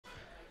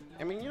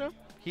I mean, you know,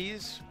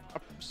 he's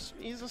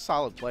a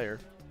solid player.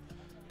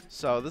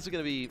 So this is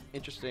going to be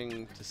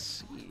interesting to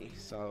see.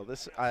 So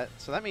this,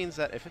 so that means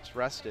that if it's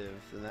Restive,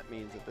 then that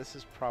means that this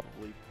is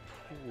probably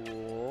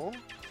pool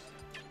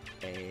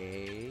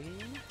A,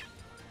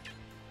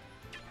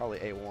 probably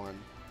A1.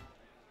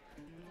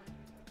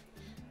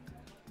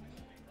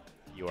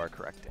 You are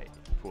correct,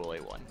 Pool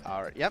A1.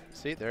 All right. Yep.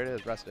 See, there it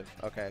is, Restive.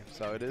 Okay,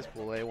 so it is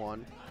pool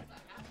A1.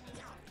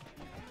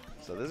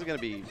 So this is going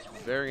to be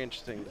very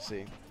interesting to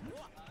see.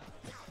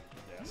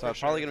 Yeah, So it's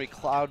probably going to be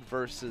Cloud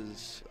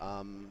versus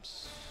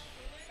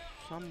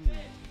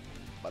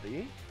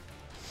somebody.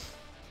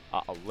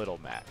 A Little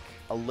Mac.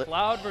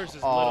 Cloud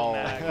versus Oh, Little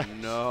Mac.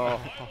 no.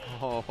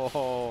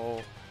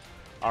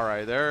 All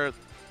right, there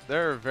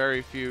are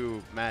very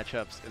few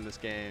matchups in this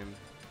game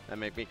that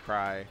make me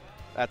cry.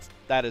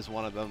 That is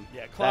one of them.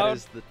 Yeah, Cloud. That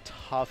is the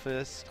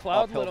toughest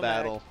Cloud uphill Little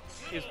battle.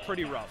 Mac is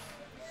pretty rough.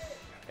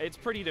 It's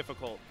pretty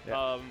difficult.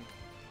 Yeah.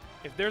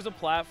 If there's a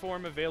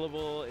platform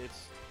available,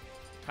 it's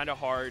kind of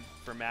hard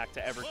for Mac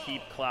to ever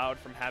keep Cloud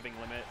from having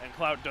limit, and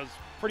Cloud does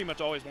pretty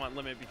much always want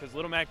limit because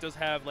Little Mac does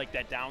have like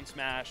that down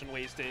smash and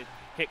ways to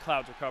hit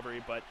Cloud's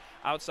recovery, but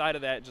outside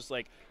of that, just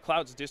like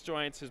Cloud's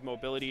disjoints, his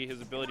mobility,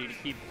 his ability to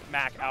keep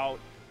Mac out,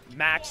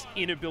 Mac's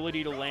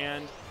inability to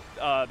land,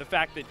 the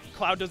fact that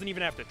Cloud doesn't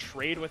even have to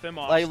trade with him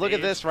off Like, look at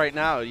stage. this right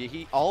now.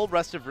 All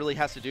Restive really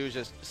has to do is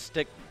just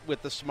stick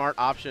with the smart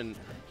option.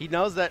 He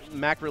knows that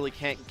Mac really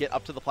can't get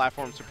up to the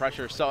platform to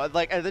pressure, so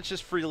like it's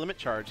just free limit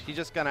charge. He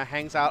just kind of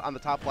hangs out on the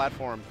top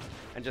platform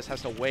and just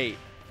has to wait.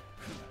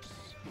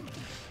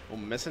 Well,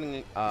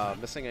 missing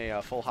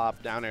a full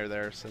hop down air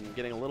there, so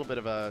getting a little bit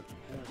of a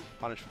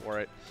punish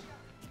for it.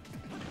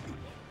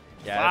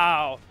 Yeah.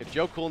 Wow. If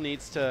Joecool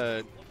needs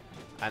to,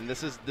 and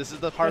this is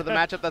the part of the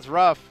matchup that's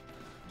rough.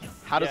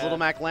 How does Yeah. Little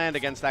Mac land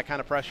against that kind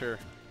of pressure?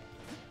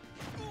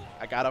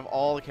 Like, out of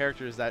all the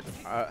characters that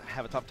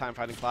have a tough time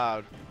fighting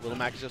Cloud, Little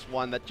Mac is just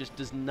one that just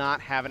does not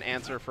have an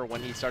answer for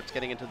when he starts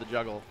getting into the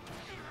juggle.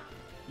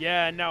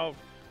 Yeah, and now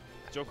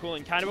Joecool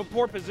in kind of a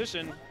poor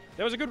position.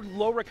 That was a good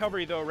low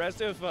recovery, though.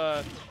 Restiv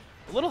a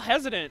little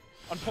hesitant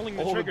on pulling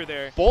the trigger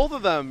there. Both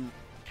of them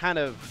kind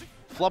of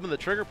flubbing the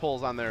trigger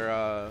pulls on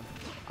their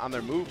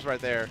moves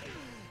right there.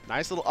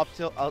 Nice little up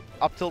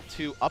tilt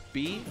to up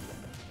B.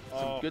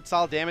 Some good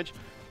solid damage.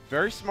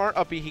 Very smart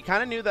up B. He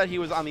kind of knew that he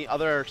was on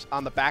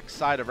the back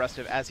side of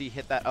Restiv as he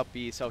hit that up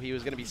B, so he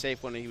was going to be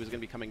safe when he was going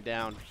to be coming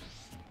down.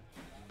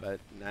 But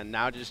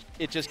now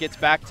it just gets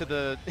back to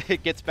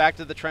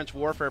the trench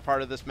warfare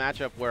part of this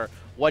matchup, where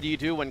what do you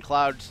do when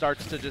Cloud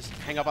starts to just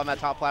hang up on that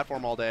top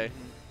platform all day?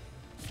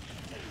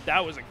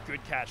 That was a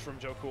good catch from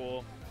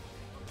Joecool.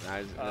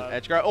 Nice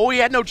edge guard. Oh, he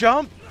had no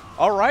jump.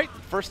 All right,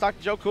 first stock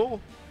to Joecool.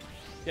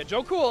 Yeah,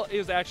 Joecool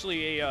is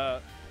actually a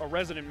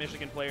resident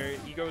Michigan player.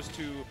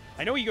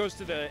 I know he goes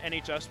to the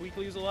NHS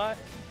weeklies a lot,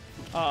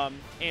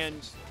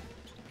 and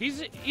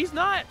he's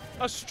not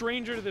a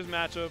stranger to this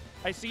matchup.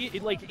 I see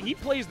it, like, he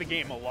plays the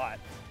game a lot,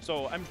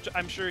 so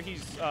I'm sure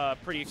he's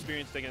pretty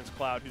experienced against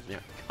Cloud, who's a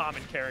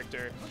common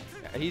character.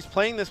 Yeah, he's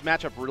playing this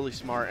matchup really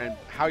smart and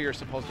how you're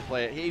supposed to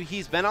play it.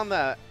 He's been on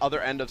the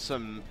other end of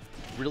some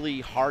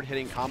really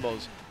hard-hitting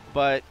combos,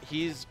 but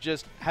he's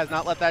just has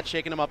not let that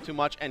shaken him up too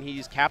much, and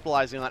he's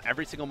capitalizing on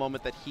every single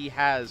moment that he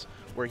has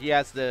where he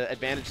has the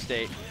advantage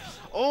state.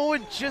 Oh,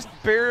 and just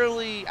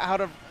barely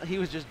he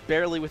was just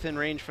barely within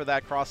range for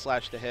that cross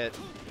slash to hit.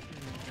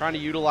 Trying to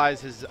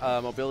utilize his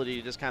mobility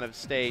to just kind of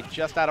stay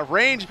just out of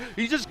range.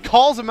 He just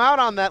calls him out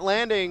on that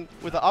landing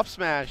with an up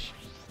smash.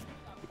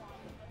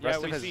 Yeah,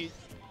 Restiv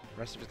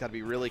has got to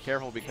be really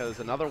careful because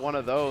another one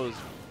of those.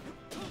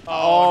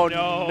 Oh,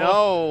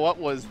 no, what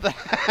was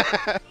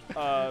that?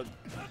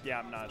 Yeah,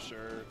 I'm not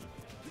sure.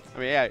 I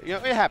mean, yeah, you know,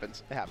 it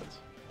happens. It happens.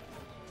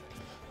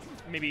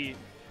 Maybe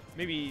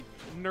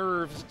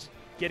nerves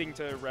getting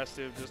to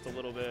Restiv just a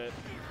little bit.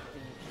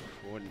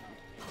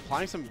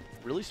 Applying some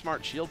really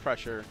smart shield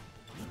pressure.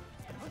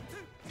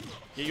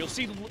 Yeah, you'll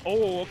see.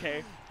 Oh,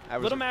 okay.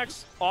 Little a-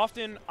 Macs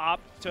often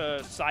opt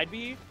to side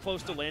B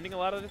close to landing a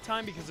lot of the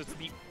time because it's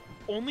the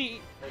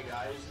only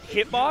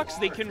hitbox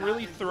they can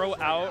really throw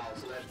out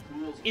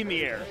in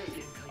the air.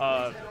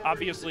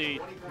 Obviously,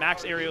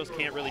 Max aerials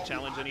can't really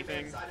challenge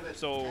anything,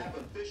 so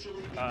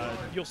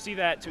you'll see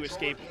that to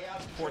escape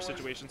poor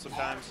situations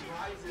sometimes.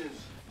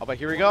 Oh, but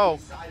here we go.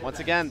 Once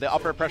again, the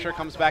upper pressure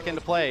comes back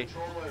into play.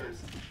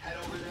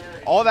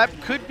 Oh, that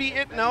could be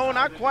it. No,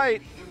 not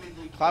quite.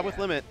 Cloud with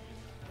limit.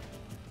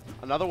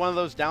 Another one of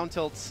those down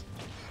tilts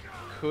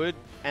could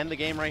end the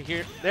game right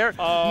here. There.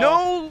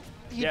 No!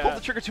 He pulled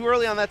the trigger too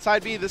early on that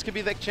side B. This could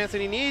be the chance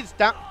that he needs.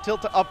 Down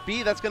tilt to up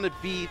B. That's going to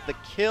be the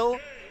kill.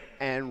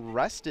 And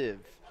Restiv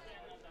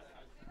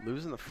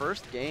losing the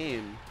first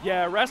game.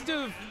 Yeah,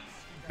 Restiv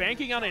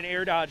banking on an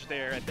air dodge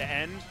there at the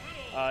end.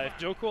 If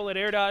Joecool had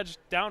air dodged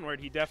downward,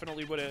 he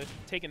definitely would have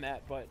taken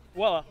that. But,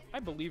 well, I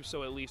believe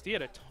so at least. He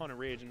had a ton of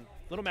rage, and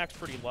Little Mac's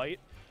pretty light.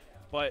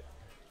 But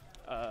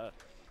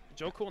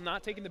Joecool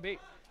not taking the bait.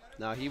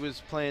 No, he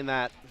was playing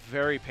that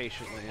very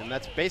patiently, and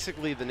that's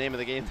basically the name of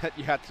the game that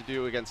you have to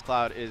do against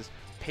Cloud is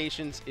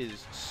patience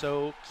is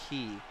so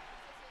key.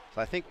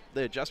 So I think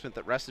the adjustment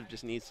that Restiv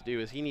just needs to do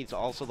is he needs to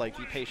also like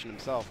be patient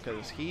himself,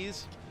 because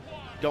he's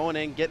going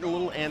in, getting a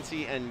little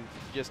antsy, and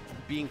just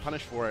being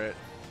punished for it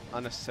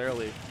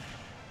unnecessarily.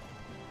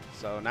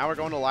 So now we're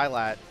going to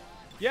Lilat.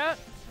 Yeah,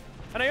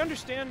 and I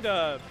understand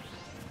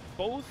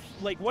both,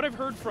 like what I've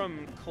heard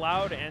from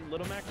Cloud and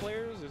Little Mac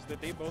players is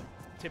that they both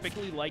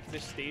typically like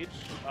this stage.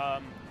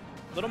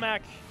 Little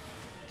Mac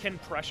can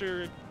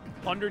pressure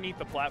underneath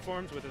the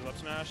platforms with his up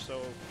smash,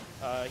 so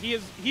he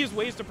has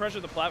ways to pressure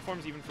the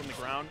platforms even from the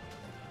ground.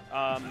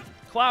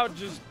 Cloud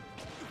just,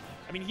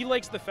 I mean, he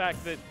likes the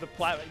fact that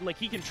like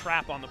he can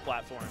trap on the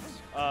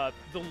platforms.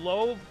 The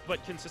low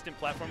but consistent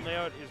platform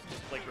layout is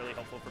just like really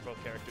helpful for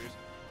both characters.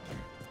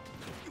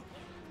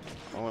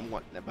 Oh, and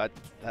what? But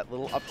that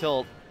little up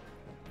tilt,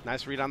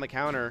 nice read on the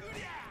counter.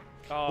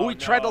 Oh, He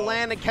tried to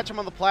land and catch him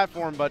on the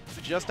platform, but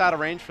just out of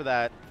range for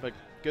that. But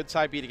good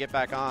side B to get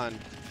back on.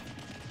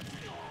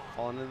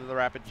 Falling into the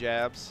rapid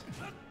jabs.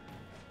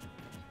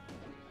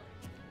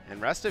 And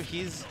Restiv,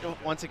 he's,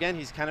 once again,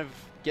 he's kind of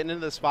getting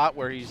into the spot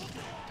where he's...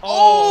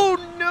 Oh,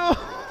 no!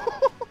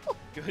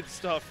 Good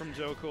stuff from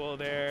Joecool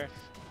there.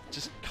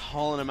 Just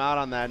calling him out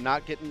on that,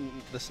 not getting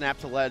the snap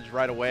to ledge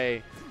right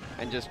away,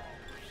 and just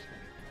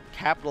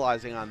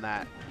capitalizing on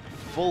that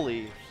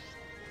fully.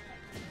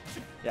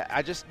 Yeah,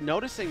 I just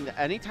noticing that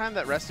anytime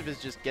that Restiv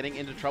is just getting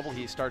into trouble,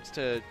 he starts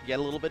to get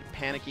a little bit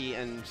panicky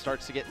and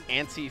starts to get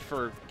antsy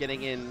for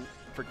getting in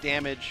for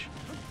damage,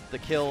 the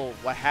kill,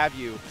 what have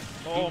you.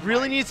 Oh, he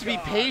really needs to be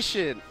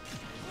patient.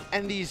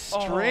 And these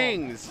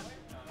strings,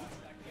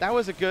 that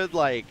was a good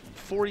like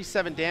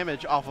 47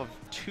 damage off of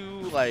 2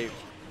 like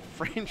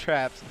frame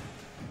traps.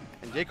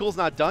 And Joecool's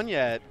not done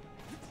yet.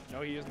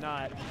 No, he is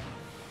not.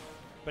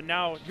 But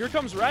now, here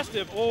comes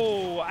Restiv.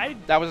 Oh,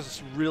 that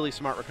was a really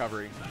smart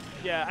recovery.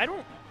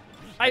 Yeah,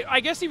 I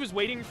guess he was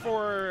waiting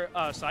for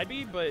side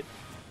B, but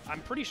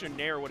I'm pretty sure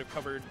Nair would have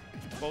covered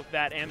both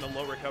that and the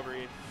low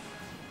recovery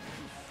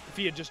if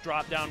he had just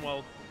dropped down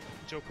while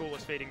Joecool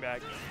was fading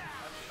back.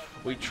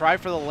 We try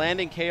for the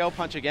landing KO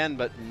punch again,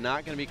 but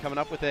not going to be coming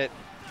up with it.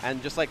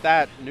 And just like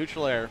that,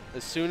 neutral air.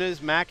 As soon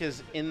as Mac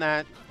is in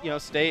that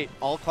state,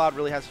 all Cloud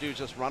really has to do is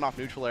just run off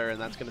neutral air, and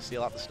that's going to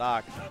seal out the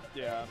stock.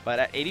 Yeah. But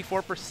at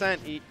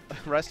 84%,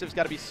 Restiv's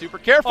got to be super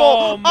careful.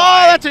 Oh,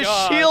 that's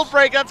gosh. a shield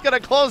break. That's going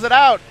to close it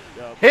out.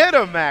 Yep. Hit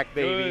him, Mac,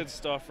 baby. Good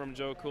stuff from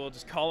Joecool,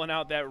 just calling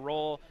out that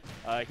roll.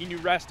 He knew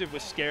Restiv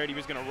was scared. He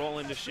was going to roll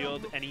into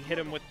shield, and he hit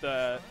him with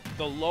the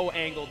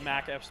low-angled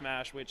Mac F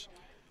smash, which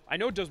I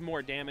know does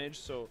more damage.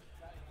 So,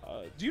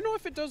 do you know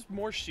if it does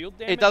more shield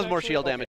damage? It does more actually? shield Okay. damage.